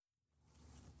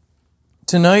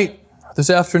Tonight, this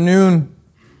afternoon,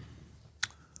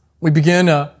 we begin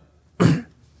a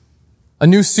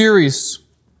new series,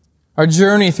 our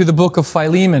journey through the book of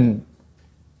Philemon.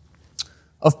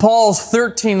 Of Paul's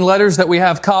 13 letters that we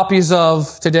have copies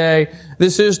of today,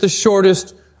 this is the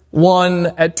shortest one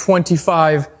at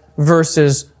 25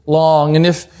 verses long. And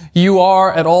if you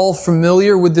are at all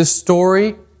familiar with this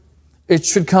story, it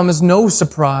should come as no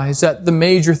surprise that the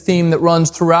major theme that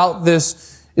runs throughout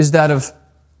this is that of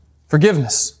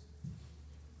forgiveness.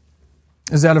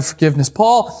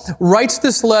 Paul writes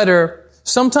this letter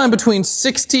sometime between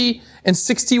 60 and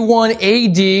 61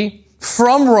 AD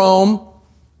from Rome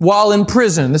while in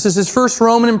prison. This is his first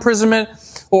Roman imprisonment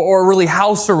or really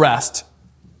house arrest.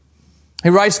 He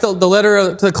writes the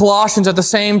letter to the Colossians at the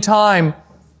same time.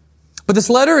 But this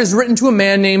letter is written to a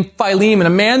man named Philemon, a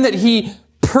man that he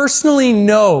personally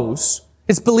knows.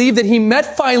 It's believed that he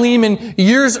met Philemon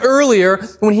years earlier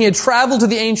when he had traveled to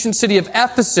the ancient city of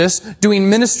Ephesus doing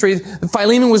ministry.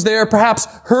 Philemon was there, perhaps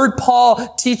heard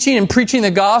Paul teaching and preaching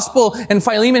the gospel, and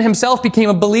Philemon himself became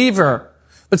a believer.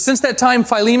 But since that time,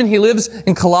 Philemon, he lives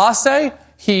in Colossae.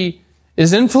 He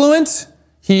is influent.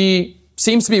 He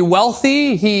seems to be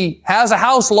wealthy. He has a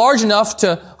house large enough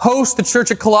to host the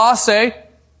church at Colossae.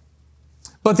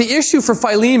 But the issue for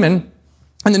Philemon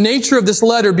and the nature of this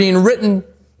letter being written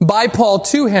by Paul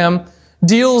to him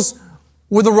deals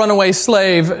with a runaway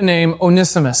slave named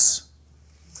Onesimus.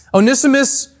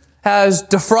 Onesimus has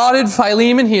defrauded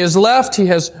Philemon. He has left. He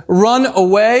has run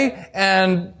away,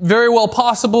 and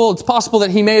it's possible that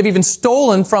he may have even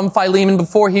stolen from Philemon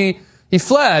before he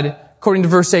fled, according to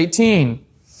verse 18.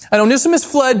 And Onesimus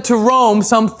fled to Rome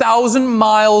some 1,000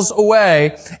 miles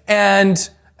away, and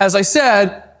as I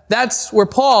said, that's where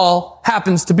Paul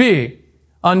happens to be,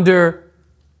 under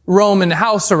Roman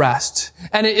house arrest.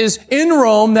 And it is in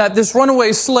Rome that this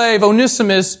runaway slave,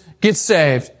 Onesimus, gets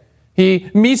saved. He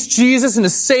meets Jesus in a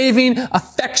saving,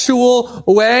 effectual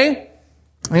way.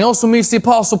 And he also meets the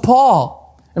Apostle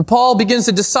Paul. And Paul begins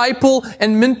to disciple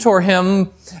and mentor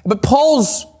him. But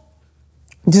Paul's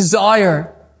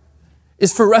desire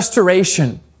is for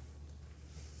restoration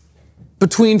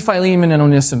between Philemon and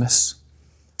Onesimus.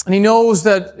 And he knows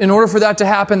that in order for that to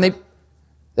happen,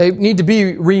 they need to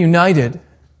be reunited.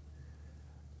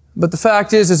 But the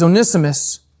fact is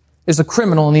Onesimus is a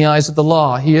criminal in the eyes of the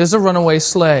law. He is a runaway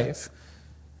slave.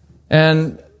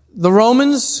 And the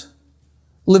Romans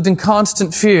lived in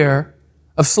constant fear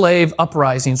of slave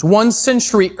uprisings. 1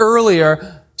 century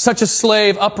earlier, such a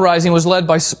slave uprising was led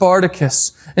by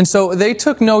Spartacus. And so they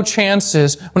took no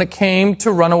chances when it came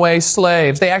to runaway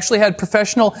slaves. They actually had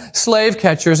professional slave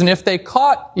catchers, and if they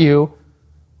caught you,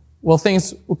 well,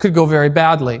 things could go very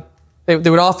badly. They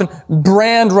would often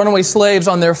brand runaway slaves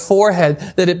on their forehead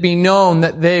that it be known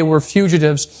that they were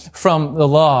fugitives from the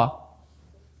law.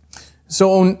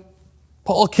 So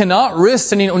Paul cannot risk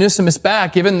sending Onesimus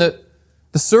back given the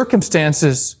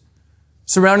circumstances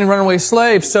surrounding runaway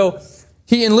slaves. So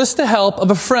he enlists the help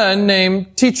of a friend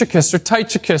named Tychicus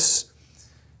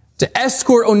to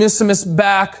escort Onesimus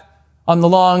back on the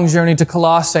long journey to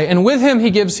Colossae. And with him, he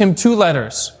gives him 2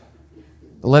 letters.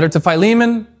 The letter to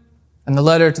Philemon and the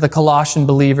letter to the Colossian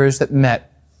believers that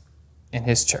met in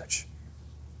his church.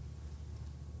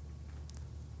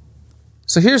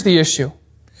 So here's the issue.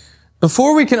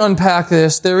 Before we can unpack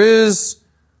this, there is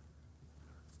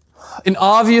an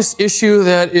obvious issue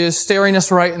that is staring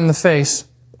us right in the face.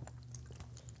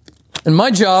 And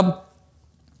my job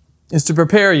is to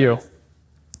prepare you,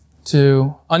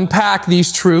 to unpack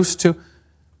these truths, to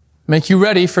make you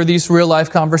ready for these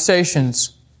real-life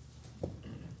conversations,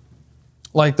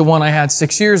 like the one I had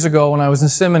 6 years ago when I was in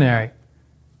seminary.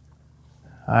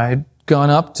 I'd gone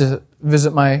up to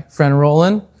visit my friend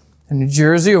Roland in New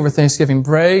Jersey over Thanksgiving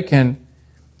break, and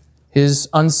his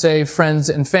unsaved friends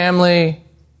and family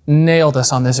nailed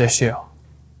us on this issue.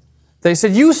 They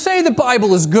said, "You say the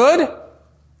Bible is good.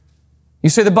 You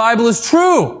say the Bible is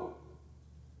true.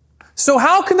 So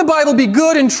how can the Bible be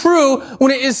good and true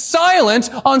when it is silent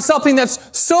on something that's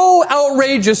so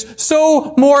outrageous,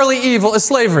 so morally evil as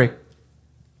slavery?"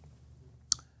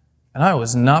 And I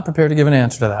was not prepared to give an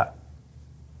answer to that.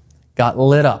 Got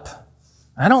lit up.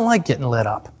 I don't like getting lit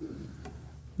up.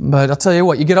 But I'll tell you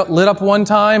what, you get lit up one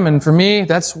time, and for me,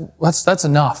 that's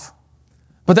enough.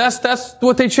 But that's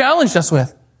what they challenged us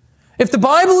with. If the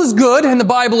Bible is good and the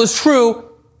Bible is true,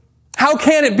 how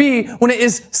can it be when it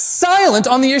is silent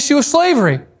on the issue of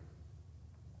slavery?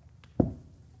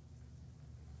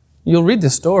 You'll read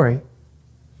this story.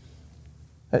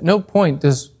 At no point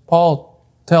does Paul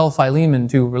tell Philemon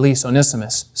to release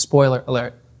Onesimus. Spoiler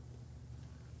alert.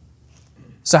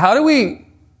 So how do we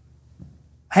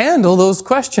handle those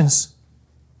questions?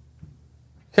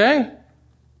 Okay?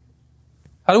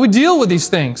 How do we deal with these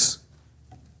things?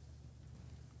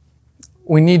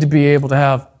 We need to be able to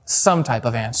have some type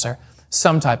of answer,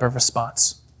 some type of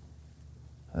response.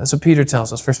 That's what Peter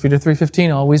tells us. 1 Peter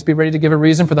 3:15, always be ready to give a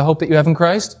reason for the hope that you have in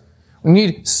Christ. We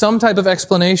need some type of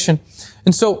explanation.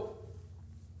 And so,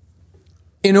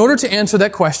 in order to answer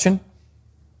that question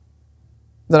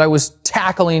that I was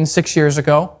tackling 6 years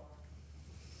ago,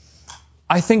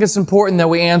 I think it's important that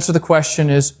we answer the question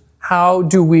is, how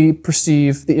do we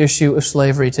perceive the issue of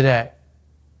slavery today?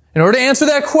 In order to answer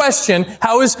that question,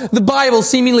 how is the Bible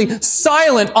seemingly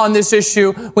silent on this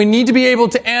issue? We need to be able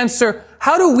to answer,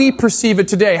 how do we perceive it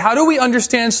today? How do we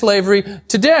understand slavery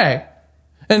today?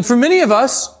 And for many of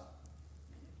us,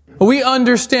 we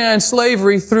understand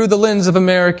slavery through the lens of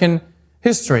American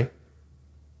history.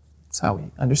 That's how we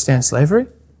understand slavery.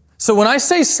 So when I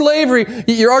say slavery,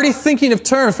 you're already thinking of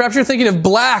terms. Perhaps you're thinking of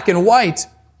black and white.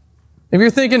 Maybe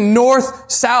you're thinking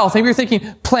north, south. Maybe you're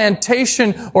thinking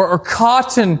plantation or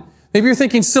cotton. Maybe you're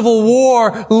thinking Civil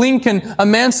War, Lincoln,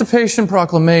 Emancipation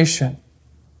Proclamation.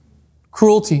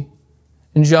 Cruelty,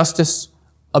 injustice,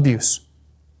 abuse.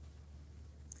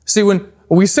 See, when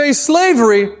we say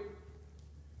slavery,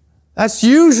 that's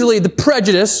usually the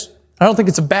prejudice. I don't think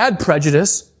it's a bad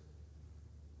prejudice.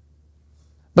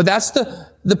 But that's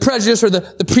the prejudice or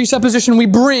the presupposition we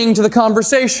bring to the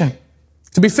conversation,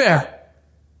 to be fair.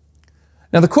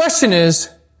 Now the question is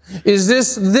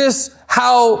this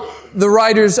how the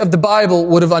writers of the Bible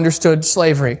would have understood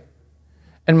slavery?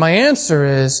 And my answer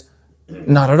is,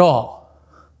 not at all.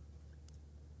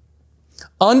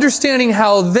 Understanding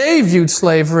how they viewed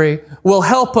slavery will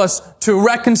help us to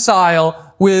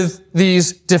reconcile with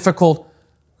these difficult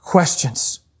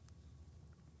questions.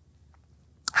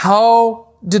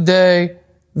 How did they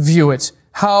view it?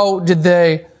 How did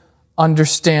they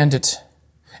understand it?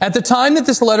 At the time that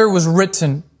this letter was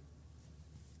written,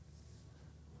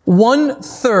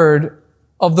 1/3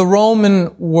 of the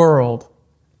Roman world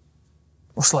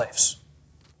were slaves.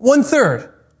 1/3.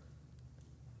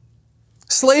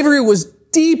 Slavery was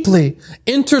deeply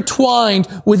intertwined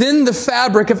within the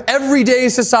fabric of everyday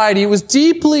society. It was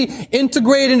deeply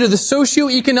integrated into the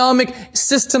socioeconomic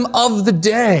system of the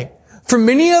day. For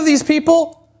many of these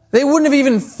people, they wouldn't have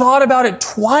even thought about it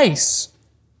twice.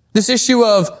 This issue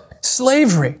of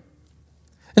slavery.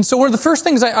 And so one of the first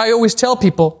things I always tell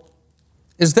people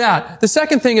is that. The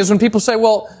second thing is when people say,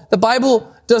 well, the Bible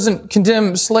doesn't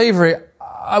condemn slavery,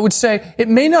 I would say it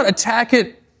may not attack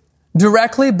it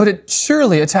directly, but it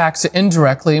surely attacks it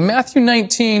indirectly. In Matthew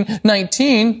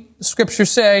 19:19, the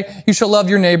scriptures say, you shall love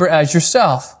your neighbor as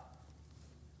yourself.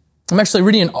 I'm actually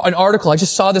reading an article I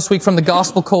just saw this week from the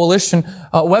Gospel Coalition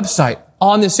website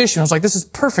on this issue. I was like, this is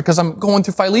perfect because I'm going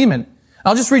through Philemon.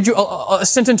 I'll just read you a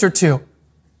sentence or two.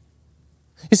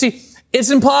 You see, it's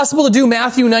impossible to do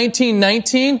Matthew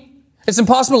 19:19. It's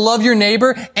impossible to love your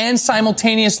neighbor and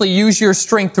simultaneously use your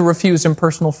strength to refuse him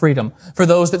personal freedom, for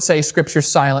those that say Scripture's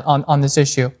silent on this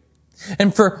issue.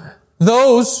 And for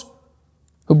those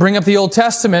who bring up the Old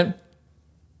Testament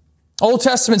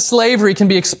slavery can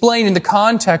be explained in the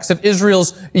context of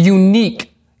Israel's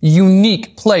unique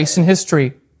place in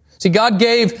history. See, God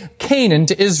gave Canaan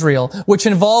to Israel, which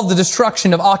involved the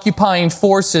destruction of occupying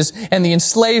forces and the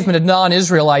enslavement of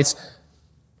non-Israelites.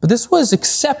 But this was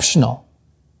exceptional.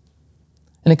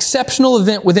 An exceptional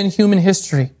event within human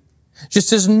history.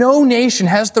 Just as no nation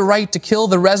has the right to kill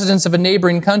the residents of a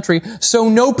neighboring country, so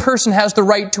no person has the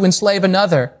right to enslave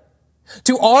another.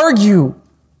 To argue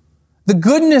the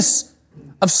goodness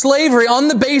of slavery on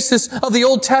the basis of the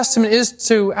Old Testament is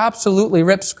to absolutely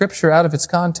rip Scripture out of its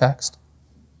context.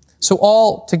 So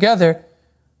all together,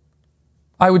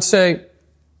 I would say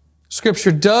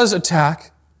Scripture does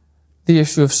attack the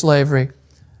issue of slavery.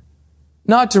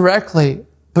 Not directly,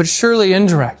 but surely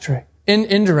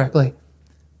indirectly.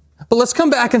 But let's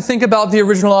come back and think about the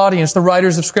original audience, the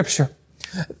writers of Scripture.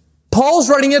 Paul's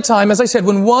writing at a time, as I said,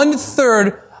 when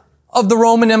 1/3 of the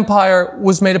Roman Empire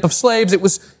was made up of slaves. It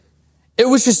was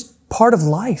just part of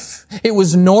life. It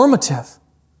was normative.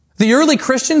 The early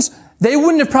Christians, they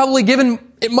wouldn't have probably given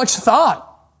it much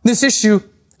thought, this issue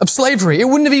of slavery. It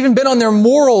wouldn't have even been on their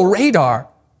moral radar.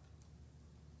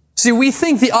 See, we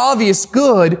think the obvious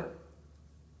good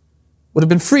would have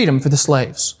been freedom for the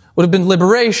slaves, would have been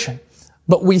liberation.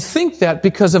 But we think that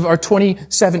because of our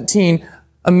 2017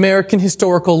 American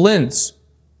historical lens.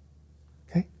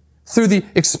 Okay? Through the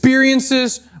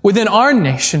experiences within our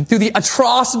nation, through the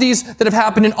atrocities that have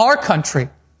happened in our country.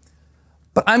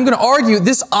 But I'm going to argue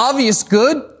this obvious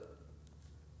good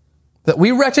that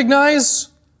we recognize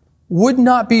would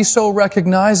not be so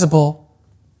recognizable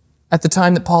at the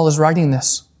time that Paul is writing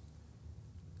this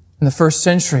in the first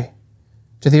century.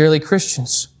 to the early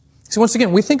Christians. See, once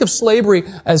again, we think of slavery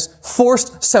as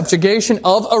forced subjugation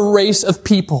of a race of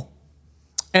people.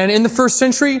 And in the first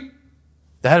century,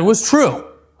 that was true.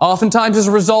 Oftentimes as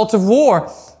a result of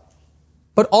war,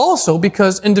 but also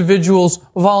because individuals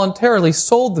voluntarily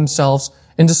sold themselves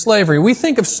into slavery. We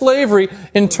think of slavery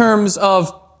in terms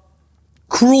of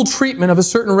cruel treatment of a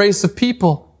certain race of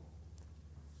people.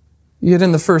 Yet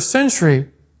in the first century,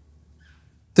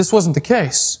 this wasn't the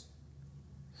case.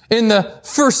 In the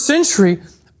first century,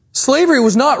 slavery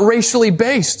was not racially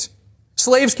based.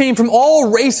 Slaves came from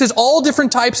all races, all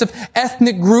different types of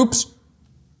ethnic groups.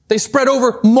 They spread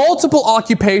over multiple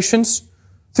occupations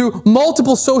through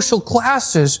multiple social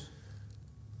classes.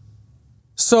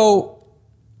 So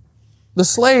the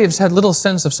slaves had little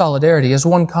sense of solidarity. As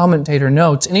one commentator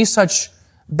notes, any such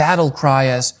battle cry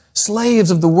as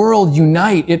 "slaves of the world,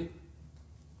 unite," it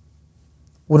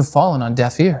would have fallen on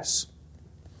deaf ears.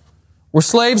 Were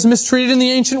slaves mistreated in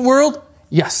the ancient world?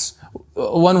 Yes.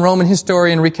 One Roman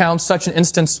historian recounts such an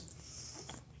instance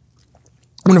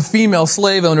when a female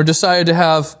slave owner decided to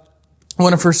have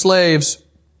one of her slaves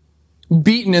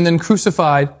beaten and then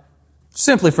crucified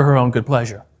simply for her own good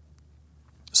pleasure.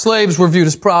 Slaves were viewed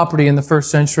as property in the first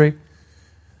century.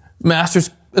 Masters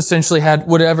essentially had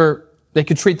whatever, they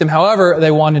could treat them however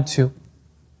they wanted to.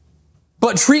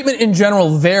 But treatment in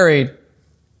general varied.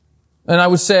 And I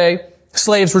would say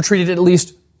slaves were treated at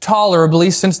least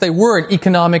tolerably since they were an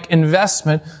economic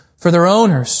investment for their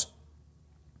owners.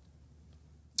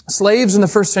 Slaves in the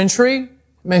first century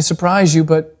may surprise you,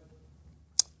 but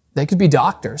they could be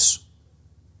doctors.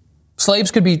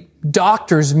 Slaves could be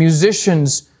doctors,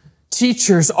 musicians,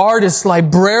 teachers, artists,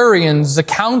 librarians,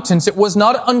 accountants. It was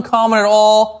not uncommon at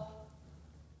all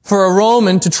for a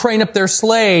Roman to train up their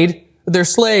slave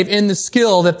in the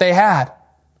skill that they had.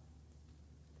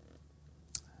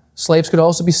 Slaves could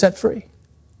also be set free.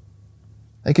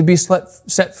 They could be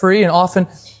set free, and often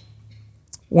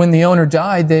when the owner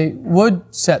died, they would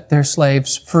set their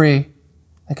slaves free.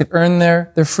 They could earn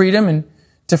their freedom in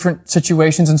different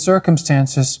situations and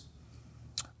circumstances.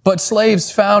 But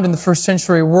slaves found in the first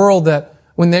century world that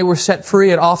when they were set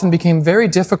free, it often became very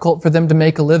difficult for them to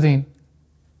make a living.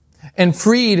 And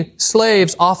freed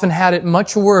slaves often had it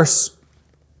much worse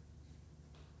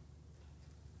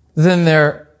than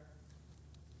their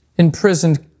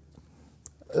imprisoned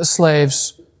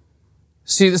slaves.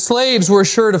 See, the slaves were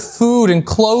assured of food and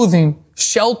clothing,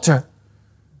 shelter.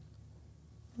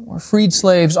 Where freed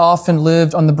slaves often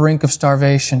lived on the brink of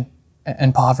starvation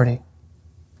and poverty.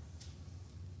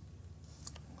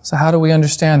 So how do we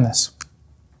understand this?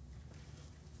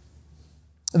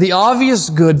 The obvious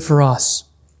good for us,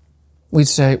 we'd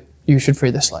say, you should free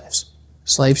the slaves.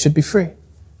 Slaves should be free.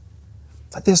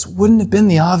 But this wouldn't have been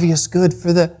the obvious good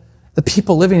for the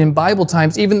people living in Bible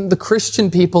times, even the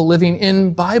Christian people living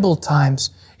in Bible times.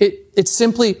 It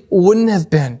simply wouldn't have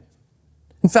been.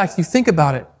 In fact, you think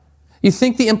about it. You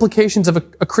think the implications of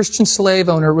a Christian slave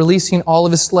owner releasing all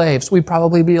of his slaves, we'd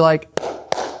probably be like,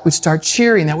 we'd start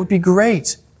cheering. That would be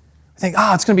great. I think,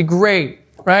 it's going to be great,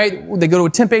 right? They go to a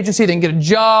temp agency, they can get a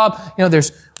job.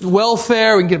 There's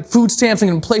welfare, we can get food stamps, we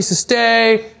can get a place to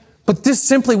stay. But this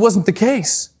simply wasn't the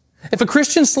case. If a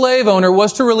Christian slave owner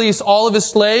was to release all of his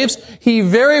slaves, he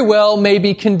very well may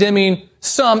be condemning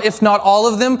some, if not all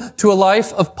of them, to a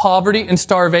life of poverty and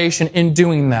starvation in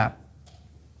doing that.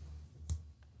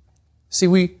 See,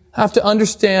 we have to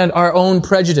understand our own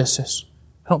prejudices.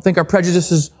 I don't think our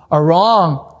prejudices are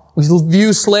wrong. We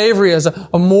view slavery as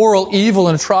a moral evil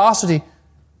and atrocity.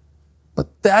 But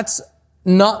that's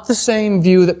not the same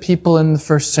view that people in the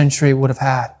first century would have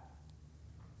had.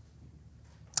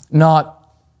 Not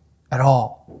at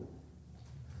all.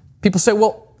 People say,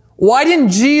 well, why didn't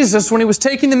Jesus, when he was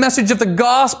taking the message of the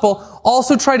gospel,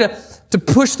 also try to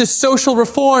push this social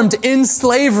reform to end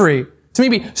slavery, to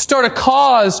maybe start a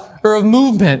cause or a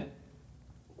movement?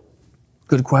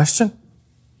 Good question.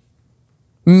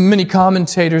 Many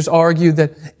commentators argue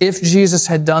that if Jesus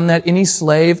had done that, any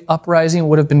slave uprising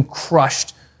would have been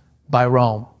crushed by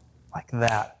Rome, like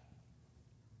that.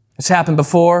 It's happened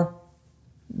before,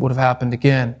 would have happened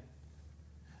again.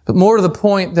 But more to the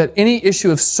point, that any issue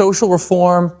of social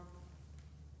reform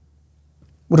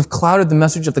would have clouded the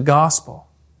message of the gospel.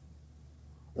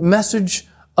 The message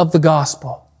of the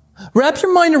gospel. Wrap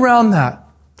your mind around that.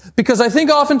 Because I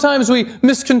think oftentimes we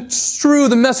misconstrue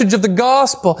the message of the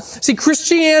gospel. See,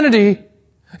 Christianity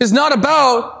is not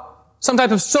about some type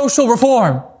of social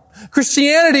reform.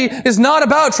 Christianity is not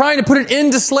about trying to put an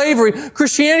end to slavery.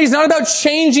 Christianity is not about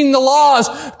changing the laws.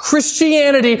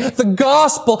 Christianity, the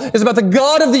gospel, is about the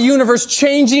God of the universe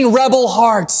changing rebel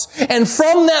hearts. And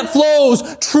from that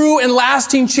flows true and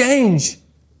lasting change.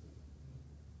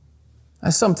 I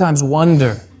sometimes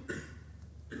wonder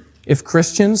if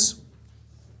Christians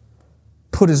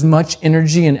put as much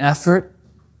energy and effort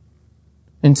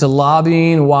into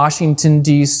lobbying Washington,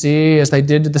 D.C. as they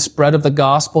did to the spread of the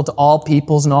gospel to all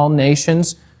peoples and all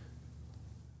nations,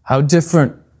 how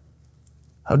different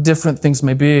things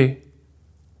may be.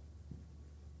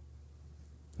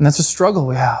 And that's a struggle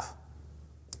we have.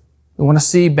 We want to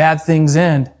see bad things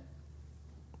end.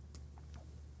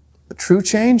 But true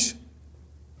change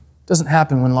doesn't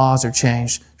happen when laws are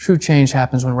changed. True change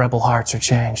happens when rebel hearts are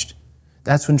changed.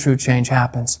 That's when true change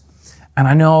happens. And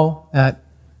I know that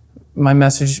my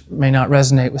message may not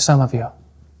resonate with some of you,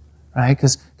 right?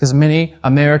 Because many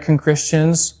American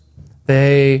Christians,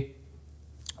 they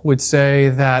would say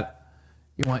that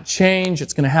you want change,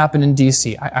 it's going to happen in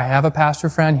D.C. I have a pastor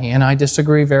friend, he and I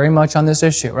disagree very much on this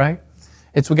issue, right?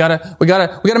 We gotta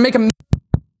make a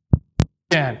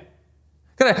again.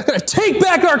 Gotta take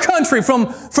back our country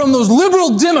from those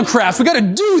liberal Democrats. We gotta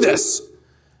do this.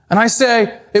 And I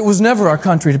say, it was never our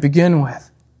country to begin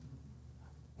with.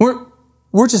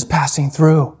 We're just passing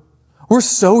through. We're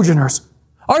sojourners.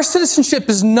 Our citizenship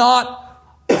is not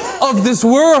of this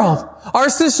world. Our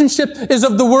citizenship is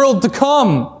of the world to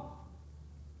come.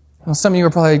 Well, some of you are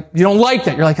probably, you don't like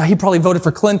that. You're like, he probably voted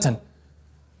for Clinton.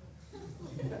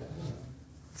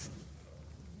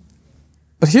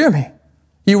 But hear me.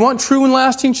 You want true and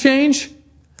lasting change?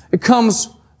 It comes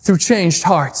through changed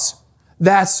hearts.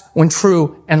 That's when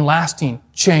true and lasting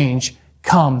change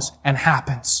comes and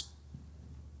happens.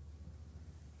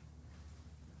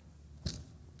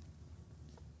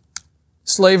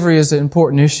 Slavery is an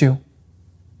important issue.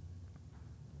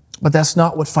 But that's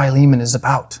not what Philemon is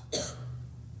about.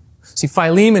 See,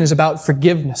 Philemon is about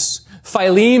forgiveness.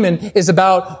 Philemon is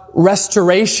about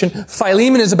restoration.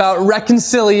 Philemon is about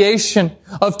reconciliation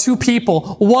of two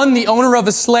people. One, the owner of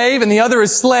a slave, and the other a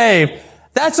slave.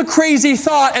 That's a crazy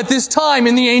thought at this time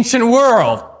in the ancient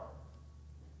world.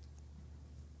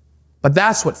 But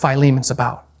that's what Philemon's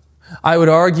about. I would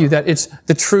argue that it's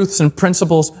the truths and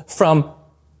principles from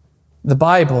the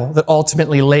Bible that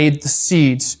ultimately laid the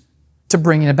seeds to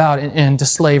bringing about an end to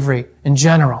slavery in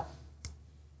general.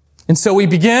 And so we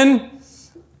begin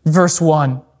verse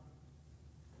 1.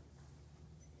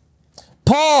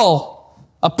 Paul,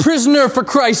 a prisoner for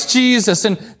Christ Jesus,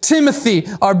 and Timothy,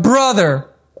 our brother.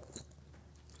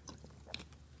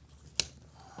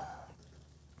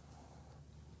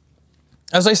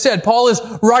 As I said, Paul is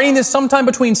writing this sometime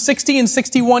between 60 and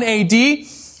 61 AD.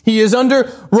 He is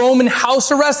under Roman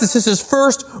house arrest. This is his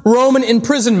first Roman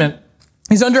imprisonment.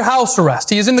 He's under house arrest.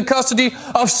 He is in the custody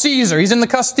of Caesar. He's in the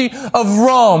custody of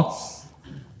Rome.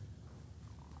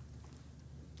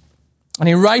 And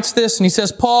he writes this, and he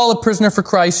says, Paul, a prisoner for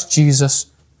Christ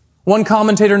Jesus. One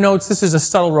commentator notes this is a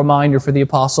subtle reminder for the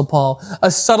Apostle Paul,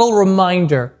 a subtle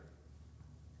reminder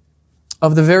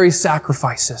of the very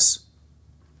sacrifices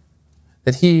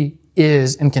that he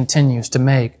is and continues to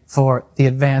make for the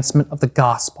advancement of the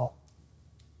gospel.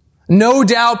 No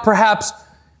doubt, perhaps,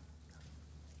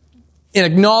 in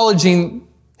acknowledging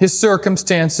his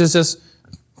circumstances, as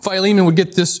Philemon would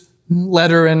get this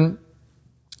letter and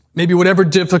maybe whatever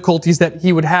difficulties that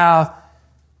he would have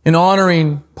in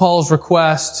honoring Paul's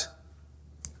request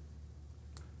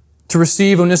to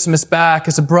receive Onesimus back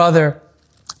as a brother,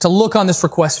 to look on this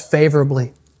request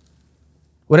favorably.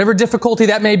 Whatever difficulty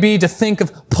that may be, to think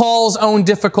of Paul's own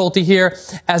difficulty here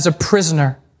as a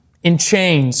prisoner in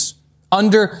chains,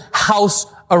 under house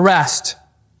arrest.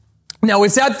 Now,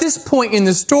 it's at this point in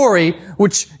the story,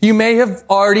 which you may have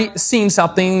already seen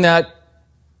something that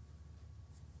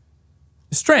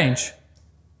is strange.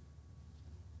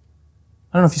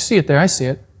 I don't know if you see it there. I see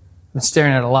it. I've been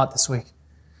staring at it a lot this week.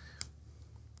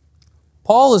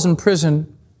 Paul is in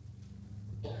prison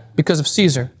because of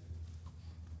Caesar,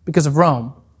 because of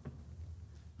Rome.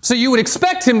 So you would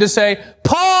expect him to say,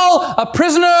 Paul, a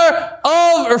prisoner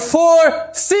of or for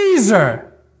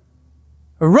Caesar,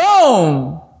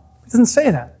 Rome. He doesn't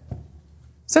say that.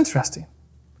 It's interesting.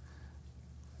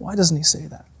 Why doesn't he say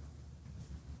that?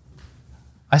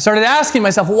 I started asking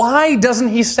myself, why doesn't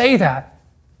he say that?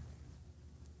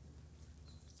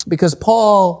 Because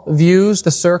Paul views the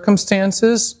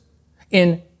circumstances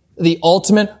in the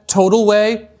ultimate, total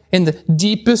way, in the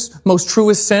deepest, most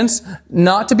truest sense,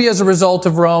 not to be as a result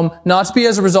of Rome, not to be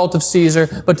as a result of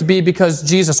Caesar, but to be because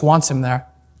Jesus wants him there.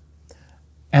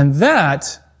 And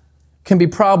that can be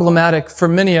problematic for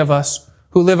many of us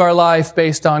who live our life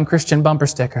based on Christian bumper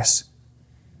stickers.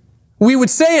 We would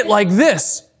say it like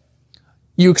this.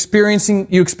 You experience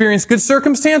good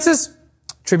circumstances?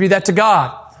 Attribute that to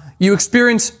God. You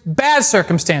experience bad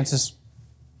circumstances.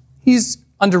 He's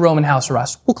under Roman house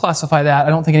arrest. We'll classify that. I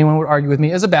don't think anyone would argue with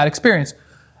me as a bad experience.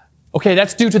 Okay,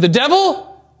 that's due to the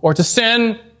devil or to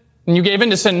sin, and you gave in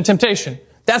to sin and temptation.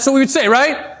 That's what we would say,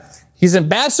 right? He's in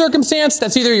bad circumstance.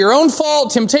 That's either your own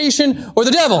fault, temptation, or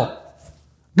the devil.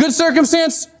 Good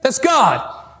circumstance, that's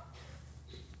God.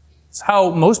 That's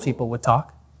how most people would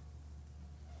talk.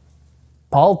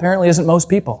 Paul apparently isn't most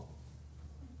people.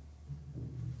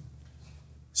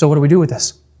 So what do we do with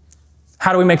this?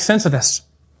 How do we make sense of this?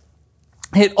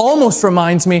 It almost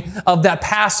reminds me of that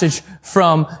passage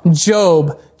from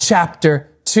Job chapter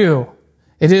 2.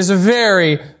 It is a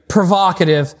very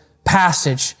provocative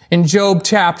passage in Job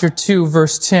chapter 2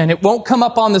 verse 10. It won't come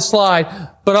up on the slide,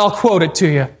 but I'll quote it to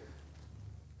you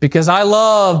because I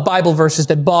love Bible verses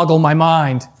that boggle my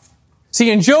mind. See,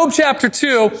 in Job chapter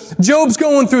 2, Job's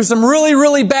going through some really,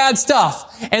 really bad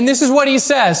stuff. And this is what he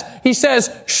says. He says,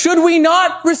 should we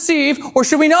not receive or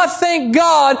should we not thank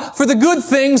God for the good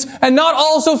things and not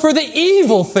also for the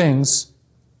evil things?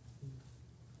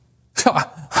 I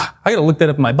gotta look that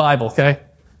up in my Bible, okay?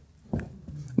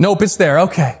 Nope, it's there.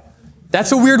 Okay.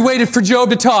 That's a weird way for Job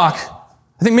to talk.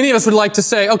 I think many of us would like to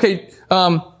say, okay,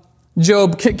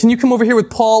 Job, can you come over here with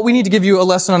Paul? We need to give you a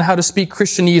lesson on how to speak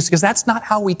Christianese because that's not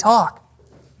how we talk.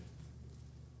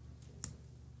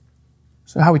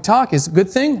 So how we talk is a good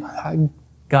thing,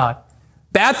 God.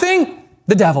 Bad thing,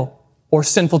 the devil or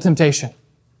sinful temptation.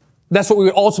 That's what we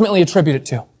would ultimately attribute it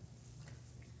to.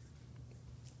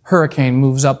 Hurricane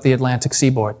moves up the Atlantic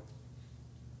seaboard.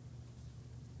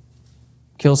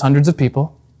 Kills hundreds of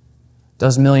people.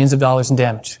 Does millions of dollars in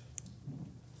damage.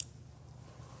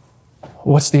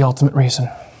 What's the ultimate reason?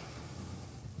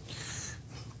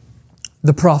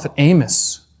 The prophet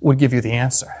Amos would give you the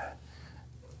answer.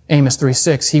 Amos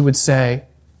 3:6, he would say,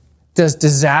 does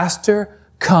disaster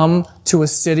come to a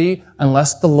city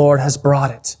unless the Lord has brought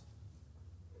it?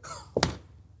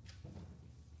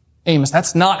 Amos,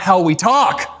 that's not how we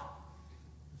talk.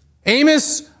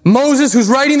 Amos, Moses, who's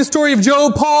writing the story of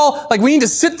Job, Paul, like we need to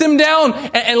sit them down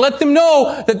and let them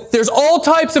know that there's all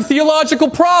types of theological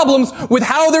problems with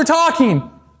how they're talking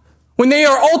when they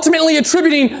are ultimately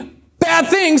attributing bad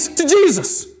things to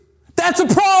Jesus. That's a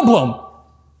problem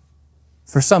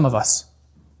for some of us.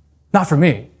 Not for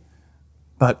me,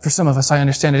 but for some of us, I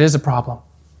understand it is a problem.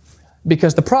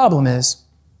 Because the problem is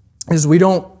we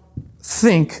don't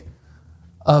think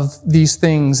of these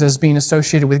things as being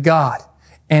associated with God.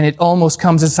 And it almost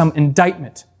comes as some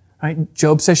indictment, right?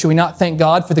 Job says, should we not thank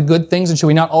God for the good things and should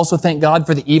we not also thank God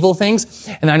for the evil things?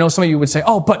 And I know some of you would say,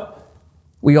 oh, but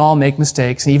we all make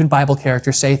mistakes and even Bible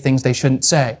characters say things they shouldn't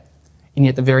say. And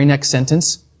yet the very next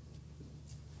sentence,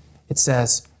 it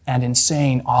says, and in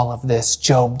saying all of this,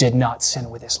 Job did not sin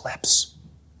with his lips.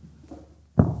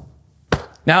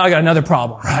 Now I got another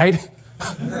problem, right?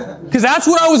 Because that's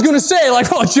what I was going to say. Like,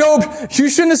 oh, Job, you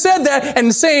shouldn't have said that.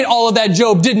 And saying all of that,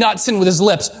 Job did not sin with his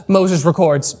lips, Moses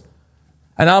records.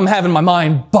 And I'm having my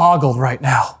mind boggled right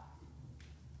now.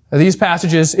 These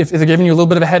passages, if they're giving you a little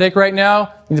bit of a headache right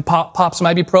now, you need to pop some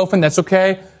ibuprofen, that's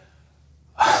okay.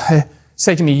 It's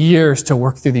taken me years to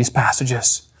work through these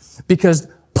passages. Because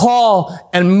Paul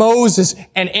and Moses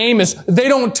and Amos, they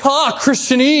don't talk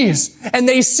Christianese. And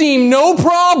they see no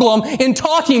problem in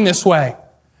talking this way.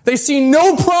 They see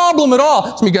no problem at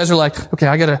all. Some of you guys are like, okay,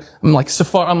 I'm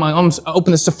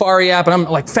open the Safari app and I'm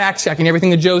like fact checking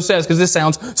everything that Joe says because this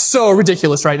sounds so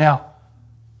ridiculous right now.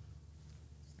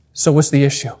 So what's the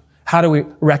issue? How do we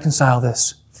reconcile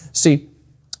this? See,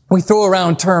 we throw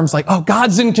around terms like, oh,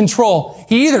 God's in control.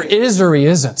 He either is or he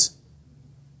isn't.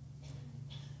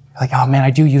 Like, oh man, I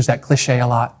do use that cliche a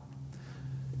lot.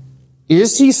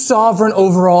 Is he sovereign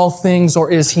over all things or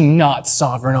is he not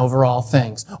sovereign over all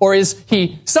things? Or is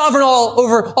he sovereign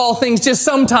over all things just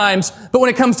sometimes, but when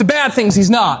it comes to bad things, he's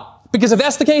not? Because if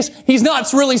that's the case, he's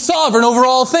not really sovereign over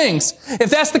all things. If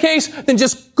that's the case, then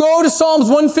just go to Psalms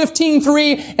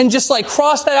 115:3 and just like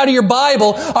cross that out of your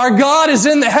Bible. Our God is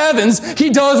in the heavens. He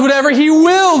does whatever he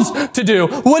wills to do.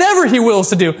 Whatever he wills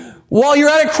to do. While you're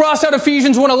at it, cross out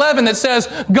Ephesians 1:11 that says,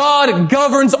 God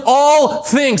governs all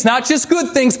things, not just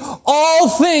good things, all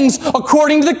things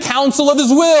according to the counsel of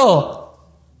his will.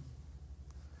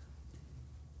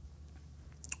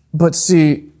 But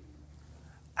see,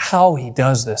 how he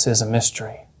does this is a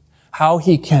mystery. How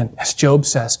he can, as Job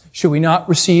says, should we not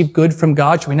receive good from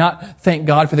God? Should we not thank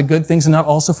God for the good things and not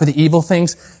also for the evil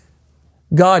things?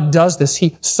 God does this.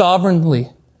 He sovereignly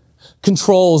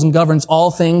controls and governs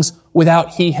all things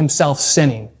without he himself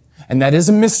sinning. And that is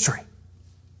a mystery.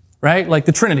 Right? Like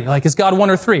the Trinity. Like, is God one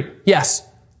or three? Yes.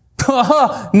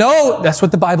 No, that's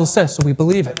what the Bible says, so we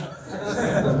believe it.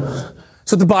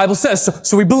 That's what the Bible says,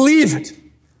 so we believe it.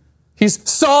 He's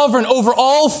sovereign over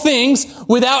all things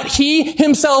without he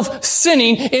himself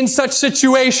sinning in such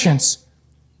situations.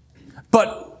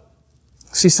 But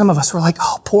see, some of us were like,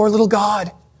 oh, poor little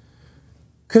God.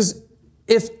 Because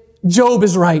if Job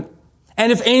is right,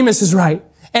 and if Amos is right,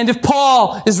 and if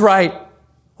Paul is right,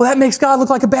 well, that makes God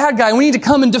look like a bad guy. We need to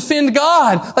come and defend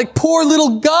God, like poor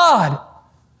little God.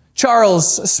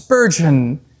 Charles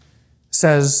Spurgeon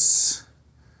says,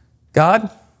 God,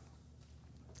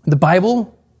 the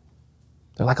Bible,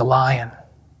 they're like a lion.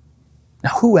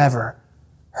 Now, whoever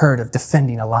heard of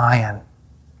defending a lion?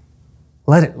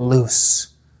 Let it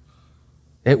loose.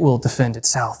 It will defend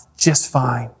itself just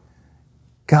fine.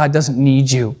 God doesn't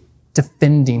need you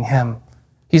defending him.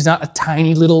 He's not a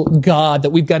tiny little God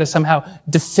that we've got to somehow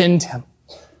defend him.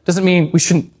 Doesn't mean we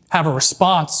shouldn't have a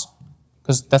response,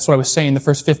 because that's what I was saying in the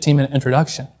first 15-minute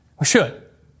introduction. We should.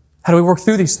 How do we work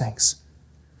through these things?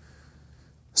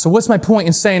 So what's my point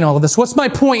in saying all of this? What's my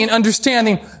point in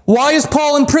understanding why is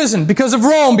Paul in prison? Because of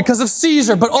Rome, because of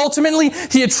Caesar, but ultimately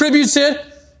he attributes it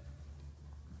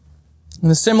in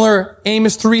the similar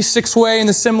Amos 3:6 way, in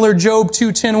the similar Job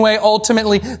 2:10 way,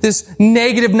 ultimately this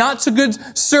negative, not so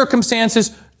good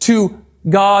circumstances to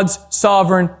God's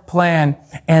sovereign plan.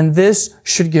 And this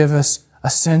should give us a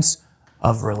sense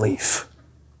of relief.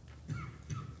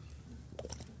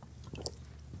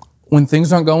 When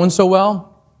things aren't going so well,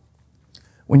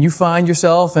 when you find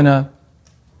yourself in a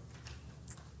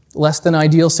less than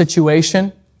ideal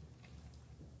situation,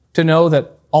 to know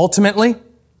that ultimately,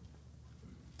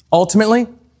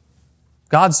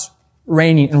 God's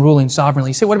reigning and ruling sovereignly.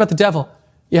 You say, what about the devil?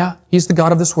 Yeah, he's the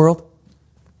God of this world,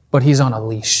 but he's on a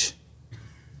leash.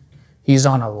 He's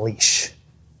on a leash.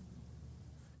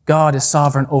 God is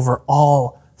sovereign over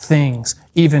all things,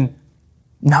 even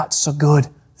not so good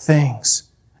things.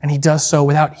 And he does so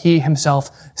without he himself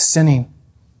sinning.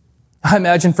 I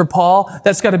imagine for Paul,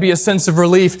 that's got to be a sense of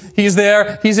relief. He's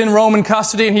there, he's in Roman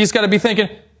custody, and he's got to be thinking,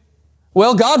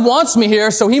 well, God wants me here,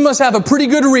 so he must have a pretty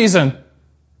good reason.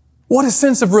 What a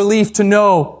sense of relief to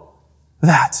know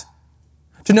that.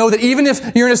 To know that even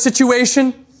if you're in a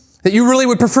situation that you really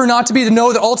would prefer not to be, to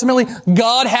know that ultimately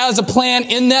God has a plan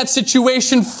in that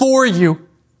situation for you.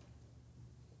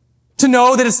 To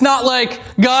know that it's not like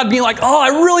God being like, oh, I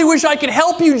really wish I could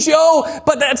help you, Joe,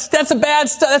 but that's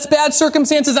bad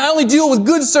circumstances. I only deal with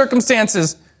good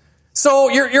circumstances. So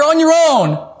you're on your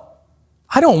own.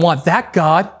 I don't want that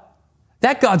God.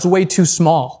 That God's way too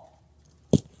small.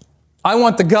 I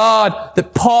want the God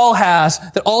that Paul has,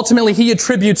 that ultimately he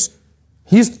attributes,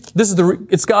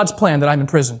 it's God's plan that I'm in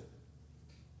prison.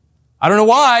 I don't know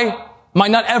why, might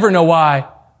not ever know why,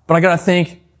 but I gotta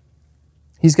think,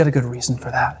 he's got a good reason for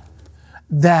that.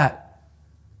 That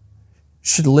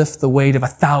should lift the weight of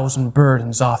 1,000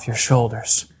 burdens off your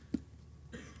shoulders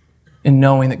in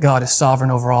knowing that God is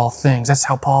sovereign over all things. That's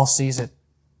how Paul sees it.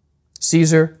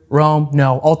 Caesar, Rome,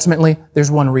 no. Ultimately, there's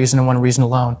one reason and one reason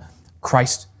alone.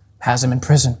 Christ has him in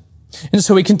prison. And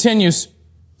so he continues.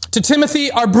 To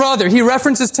Timothy, our brother. He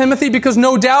references Timothy because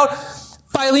no doubt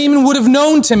Philemon would have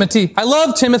known Timothy. I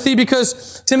love Timothy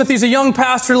because Timothy's a young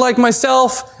pastor like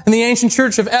myself in the ancient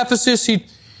church of Ephesus. He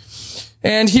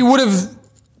would have,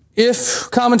 if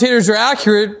commentators are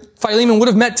accurate, Philemon would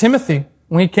have met Timothy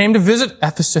when he came to visit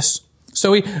Ephesus.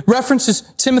 So he references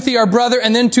Timothy, our brother,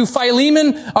 and then to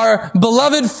Philemon, our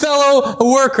beloved fellow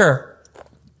worker.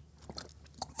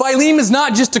 Philemon is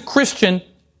not just a Christian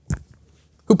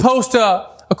who posts a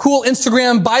cool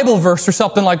Instagram Bible verse or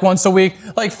something like once a week.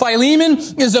 Like Philemon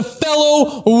is a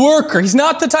fellow worker. He's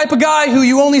not the type of guy who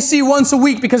you only see once a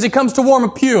week because he comes to warm a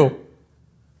pew.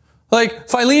 Like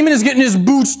Philemon is getting his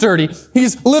boots dirty.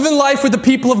 He's living life with the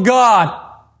people of God.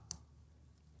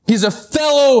 He's a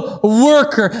fellow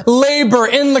worker, laborer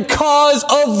in the cause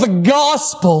of the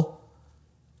gospel.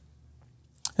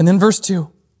 And then verse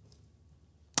 2.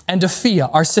 And Apphia,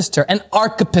 our sister, and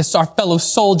Archippus, our fellow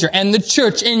soldier, and the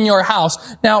church in your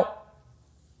house. Now,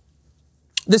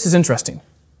 this is interesting.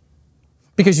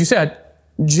 Because you said,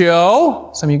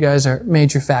 Joe, some of you guys are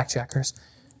major fact checkers.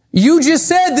 You just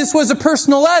said this was a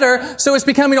personal letter, so it's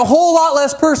becoming a whole lot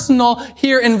less personal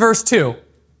here in verse 2.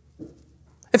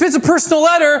 If it's a personal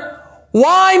letter,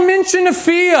 why mention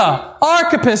Apphia,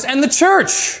 Archippus, and the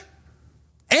church?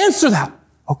 Answer that.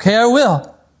 Okay, I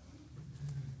will.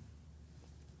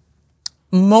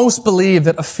 Most believe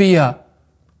that Apphia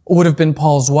would have been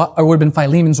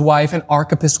Philemon's wife, and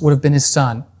Archippus would have been his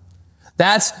son.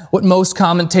 That's what most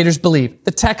commentators believe.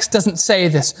 The text doesn't say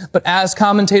this, but as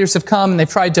commentators have come and they've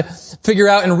tried to figure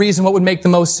out and reason what would make the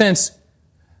most sense,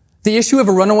 the issue of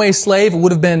a runaway slave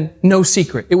would have been no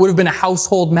secret. It would have been a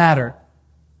household matter.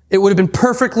 It would have been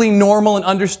perfectly normal and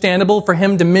understandable for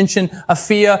him to mention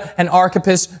Apphia and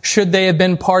Archippus should they have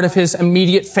been part of his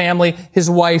immediate family, his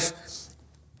wife,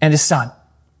 and his son.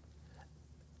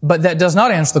 But that does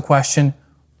not answer the question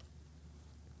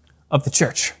of the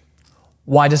church.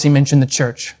 Why does he mention the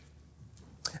church?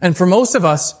 And for most of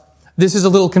us, this is a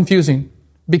little confusing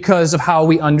because of how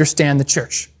we understand the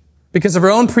church, because of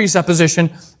our own presupposition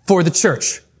for the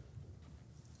church.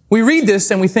 We read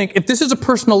this and we think, if this is a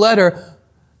personal letter,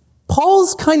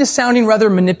 Paul's kind of sounding rather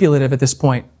manipulative at this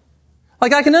point.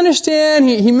 Like, I can understand,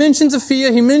 he mentions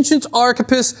Apphia, he mentions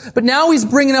Archippus, but now he's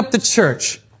bringing up the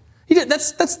church.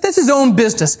 That's his own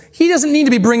business. He doesn't need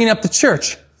to be bringing up the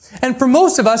church. And for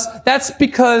most of us, that's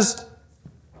because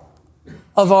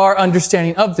of our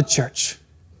understanding of the church.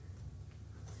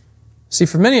 See,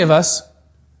 for many of us,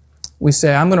 we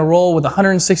say, I'm going to roll with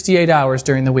 168 hours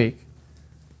during the week.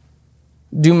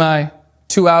 Do my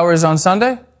 2 hours on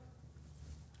Sunday.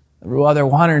 The other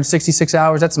 166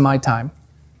 hours, that's my time.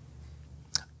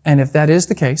 And if that is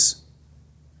the case,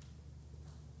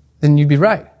 then you'd be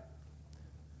right.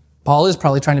 Paul is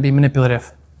probably trying to be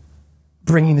manipulative,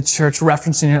 bringing the church,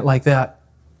 referencing it like that.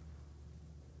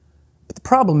 But the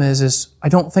problem is I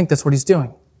don't think that's what he's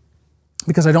doing.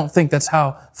 Because I don't think that's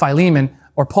how Philemon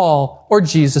or Paul or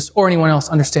Jesus or anyone else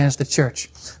understands the church.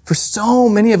 For so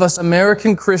many of us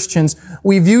American Christians,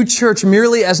 we view church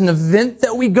merely as an event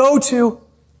that we go to.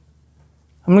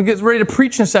 I'm going to get ready to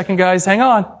preach in a second, guys. Hang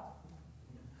on.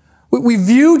 We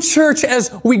view church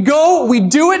as we go, we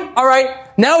do it. All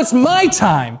right, now it's my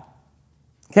time.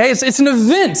 Okay, it's an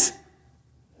event.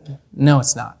 No,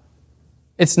 it's not.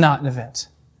 It's not an event.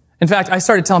 In fact, I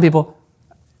started telling people,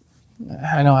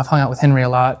 I know I've hung out with Henry a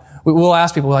lot. We'll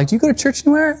ask people, like, do you go to church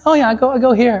anywhere? Oh yeah, I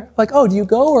go here. Like, oh, do you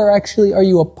go or actually are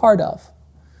you a part of?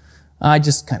 I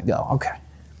just kind of go, okay.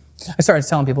 I started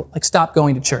telling people, like, stop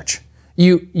going to church.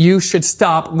 You should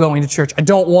stop going to church. I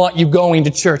don't want you going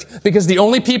to church because the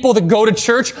only people that go to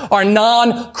church are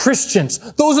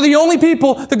non-Christians. Those are the only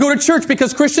people that go to church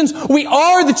because Christians, we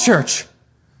are the church.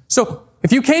 So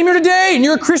if you came here today and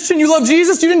you're a Christian, you love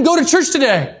Jesus, you didn't go to church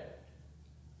today.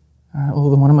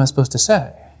 Well, then what am I supposed to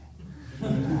say?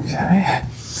 Okay.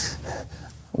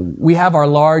 We have our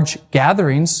large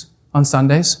gatherings on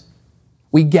Sundays.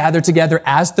 We gather together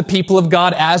as the people of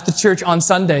God, as the church on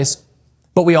Sundays.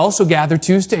 But we also gather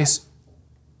Tuesdays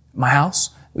at my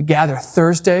house. We gather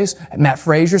Thursdays at Matt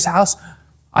Frazier's house.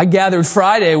 I gathered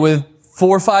Friday with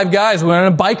 4 or 5 guys. We went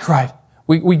on a bike ride.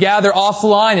 We gather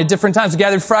offline at different times. We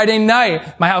gathered Friday night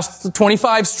at my house,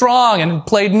 25 strong, and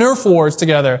played Nerf Wars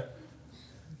together.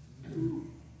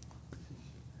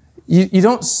 You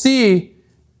don't see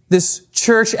this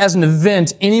church as an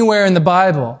event anywhere in the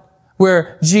Bible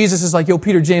where Jesus is like, yo,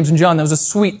 Peter, James, and John, that was a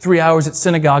sweet 3 hours at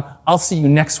synagogue. I'll see you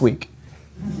next week.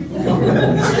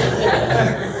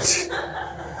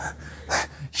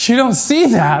 You don't see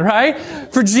that, right?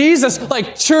 For Jesus,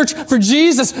 like church, for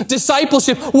Jesus,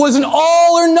 discipleship was an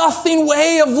all or nothing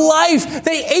way of life.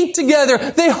 They ate together.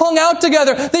 They hung out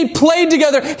together. They played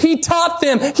together. He taught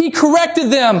them. He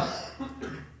corrected them.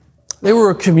 They were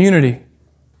a community.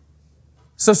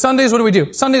 So Sundays, what do we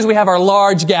do? Sundays, we have our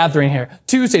large gathering here.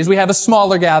 Tuesdays, we have a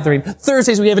smaller gathering.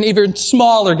 Thursdays, we have an even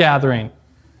smaller gathering.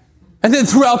 And then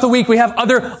throughout the week, we have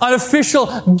other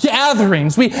unofficial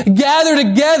gatherings. We gather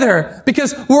together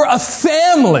because we're a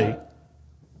family.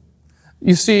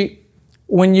 You see,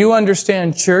 when you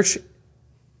understand church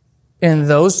in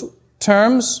those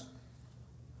terms,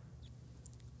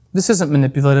 this isn't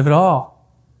manipulative at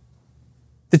all.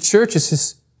 The church is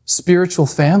his spiritual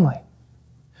family.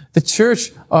 The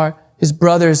church are his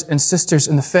brothers and sisters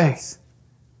in the faith.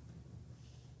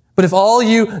 But if all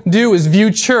you do is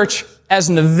view church as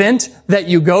an event that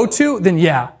you go to, then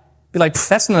yeah, be like,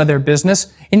 that's none of their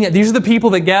business. And yet these are the people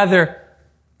that gather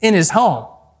in his home,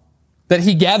 that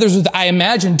he gathers with, I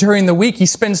imagine, during the week. He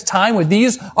spends time with.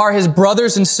 These are his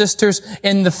brothers and sisters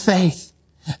in the faith.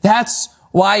 That's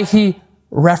why he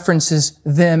references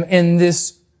them in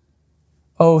this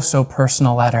oh so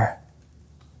personal letter.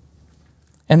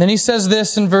 And then he says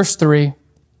this in verse 3,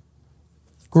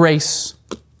 grace.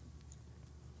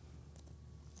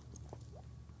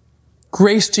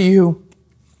 Grace to you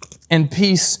and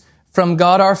peace from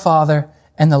God our Father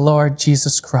and the Lord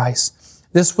Jesus Christ.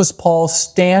 This was Paul's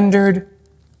standard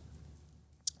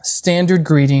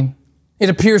greeting. It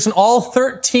appears in all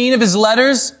 13 of his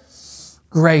letters.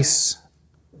 Grace.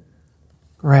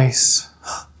 Grace.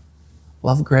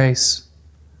 Love grace.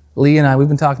 Lee and I, we've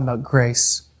been talking about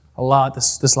grace a lot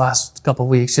this last couple of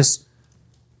weeks, just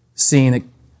seeing that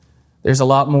there's a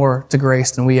lot more to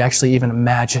grace than we actually even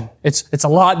imagine. It's a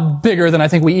lot bigger than I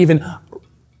think we even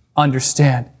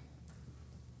understand.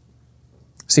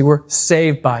 See, we're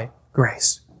saved by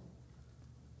grace.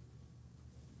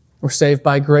 We're saved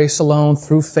by grace alone,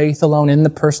 through faith alone, in the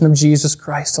person of Jesus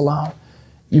Christ alone.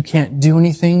 You can't do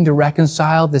anything to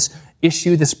reconcile this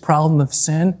issue, this problem of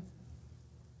sin.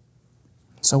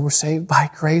 So we're saved by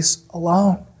grace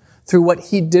alone, through what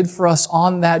He did for us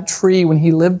on that tree when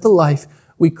He lived the life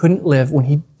we couldn't live, when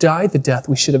He died the death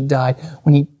we should have died,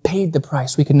 when He paid the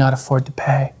price we could not afford to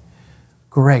pay.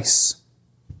 Grace.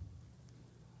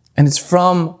 And it's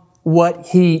from what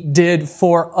He did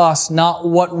for us, not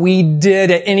what we did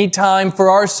at any time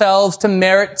for ourselves to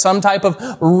merit some type of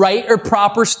right or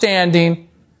proper standing,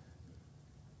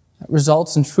 that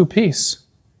results in true peace.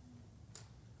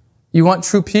 You want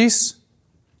true peace?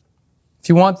 If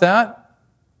you want that,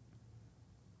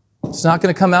 it's not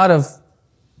going to come out of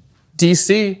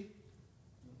DC.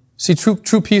 See,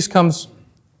 true peace comes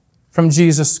from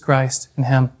Jesus Christ and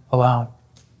Him alone.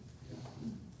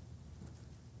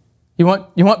 You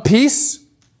want peace?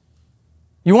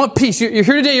 You want peace. You're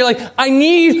here today, you're like, I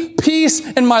need peace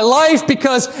in my life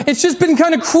because it's just been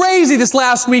kind of crazy this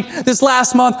last week, this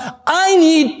last month. I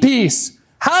need peace.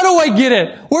 How do I get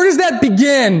it? Where does that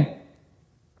begin?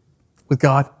 With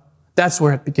God. That's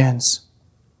where it begins.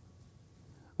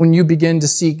 When you begin to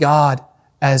see God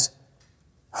as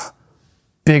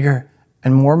bigger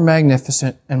and more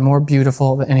magnificent and more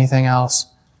beautiful than anything else.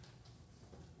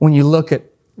 When you look at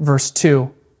verse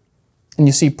 2 and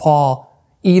you see Paul,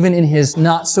 even in his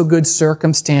not so good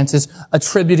circumstances,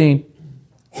 attributing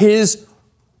his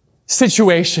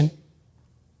situation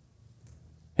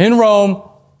in Rome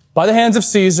by the hands of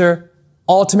Caesar,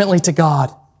 ultimately to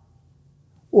God.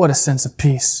 What a sense of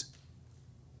peace.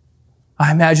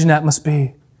 I imagine that must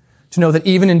be, to know that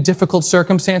even in difficult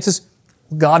circumstances,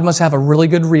 God must have a really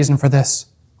good reason for this.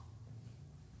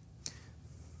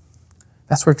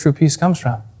 That's where true peace comes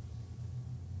from.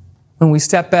 When we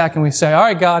step back and we say, all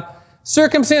right, God,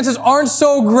 circumstances aren't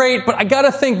so great, but I got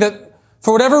to think that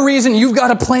for whatever reason, you've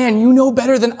got a plan. You know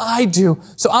better than I do.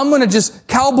 So I'm going to just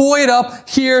cowboy it up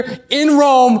here in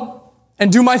Rome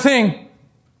and do my thing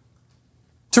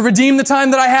to redeem the time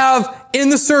that I have in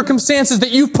the circumstances that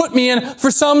you've put me in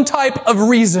for some type of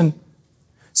reason.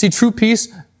 See, true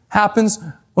peace happens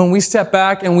when we step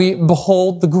back and we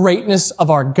behold the greatness of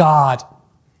our God.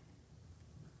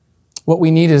 What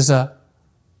we need is a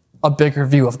bigger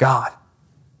view of God,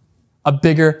 a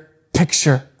bigger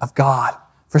picture of God.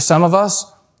 For some of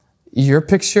us, your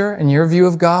picture and your view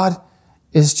of God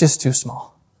is just too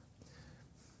small.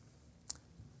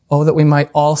 Oh, that we might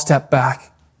all step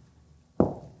back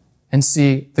and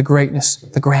see the greatness,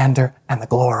 the grandeur, and the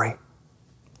glory.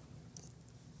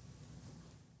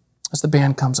 As the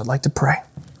band comes, I'd like to pray.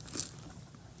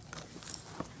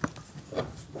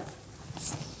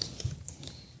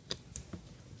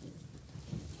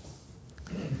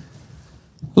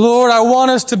 Lord, I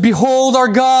want us to behold our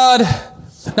God,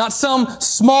 not some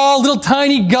small little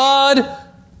tiny God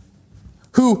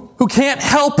who can't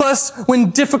help us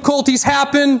when difficulties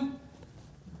happen,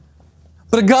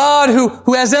 but a God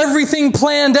who has everything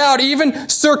planned out, even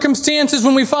circumstances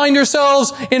when we find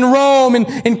ourselves in Rome,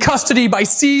 in custody by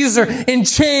Caesar, in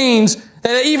chains,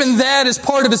 that even that is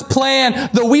part of His plan,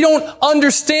 though we don't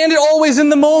understand it always in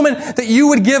the moment, that you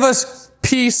would give us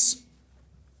peace.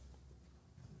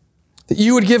 That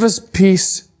you would give us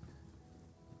peace.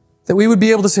 That we would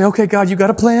be able to say, okay, God, you got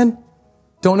a plan.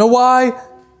 Don't know why.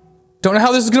 Don't know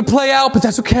how this is going to play out, but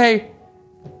that's okay.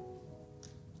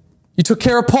 You took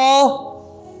care of Paul.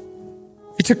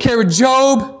 You took care of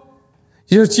Job.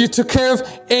 You took care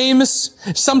of Amos.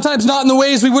 Sometimes not in the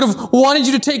ways we would have wanted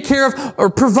you to take care of or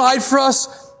provide for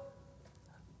us.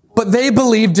 But they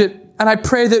believed it. And I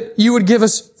pray that you would give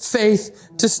us faith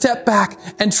to step back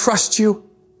and trust you.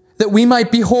 That we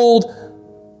might behold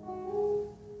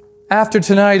after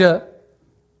tonight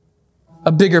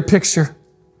a bigger picture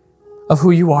of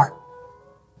who you are.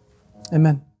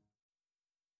 Amen.